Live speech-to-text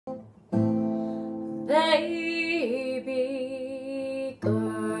Baby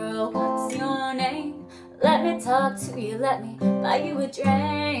girl, what's your name? Let me talk to you, let me buy you a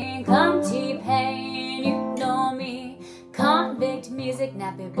drink. I'm T-Pain, you know me. Convict music,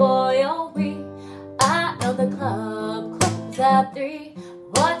 nappy boy, oh we. I know the club closes at 3.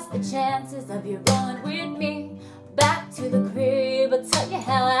 What's the chances of you rolling with me? Back to the crib, I'll tell you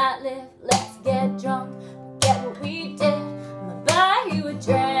how I live. Let's get drunk, forget what we did. I'ma buy you a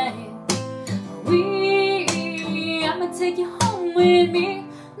drink. I'ma take you home with me.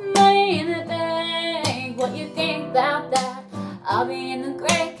 Money in the bank, what you think about that? I'll be in the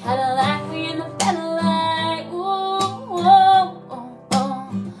gray Cadillac, we in the Cadillac. Ooh, oh, oh, oh,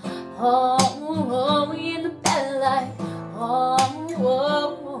 oh, oh, we in the Cadillac. Oh,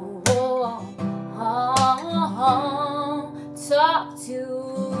 oh, oh, oh, oh, talk to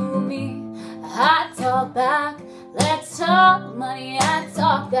me, I talk back. Let's talk money, I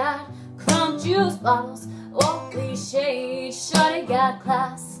talk that. Crumb juice bottles, oh cliche, shorty got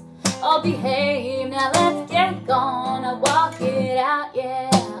class. Oh behave, now let's get gone. I walk it out,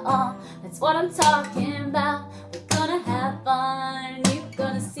 yeah, that's what I'm talking about. We're gonna have fun, you're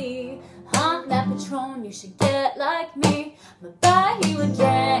gonna see. I'm that Patron, you should get like me. I'ma buy you a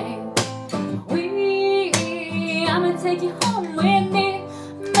drink. I'ma take you home with me.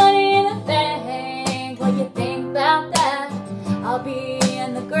 Money in the bank, what you think about that? I'll be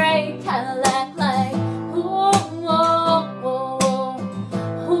in the gray Cadillac like ooh, oh, oh,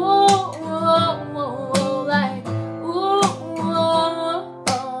 ooh, oh, oh, like ooh, oh,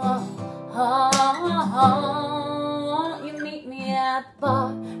 oh, oh. You meet me at the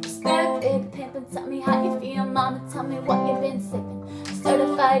bar, respect big pimpin'. Tell me how you feel, mama, tell me what you've been sippin'.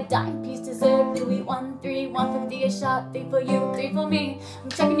 Certified dime piece dessert, Louis 1-3, 150 a shot, 3 for you, 3 for me. I'm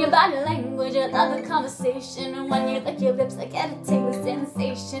checking your body language, I love the conversation. And when you lick your lips, I get a tingling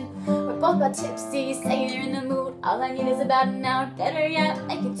sensation. We're both about tipsy, you say you're in the mood. All I need is about an hour, better yet,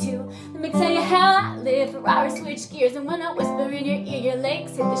 make it 2. Let me tell you how I live, Ferrari switch gears. And when I whisper in your ear, your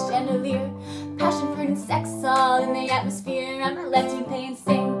legs hit the chandelier. Passion, fruit, and sex all in the atmosphere. I'ma let T-Pain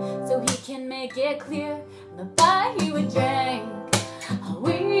sing, so he can make it clear. I'ma buy you a drink.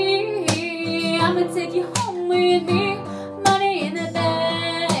 I'ma take you home with me. Money in the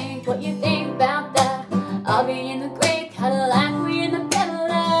bank, what you think about that? I'll be in the gray Cadillac, we in the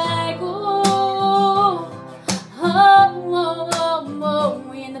Cadillac. Ooh, oh, oh, oh, oh,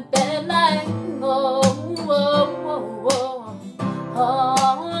 we in the Cadillac. Oh, oh, oh,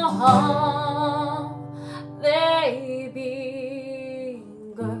 oh, oh, baby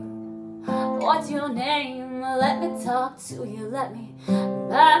girl, what's your name? Let me talk to you, let me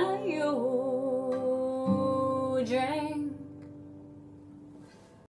buy you a drink.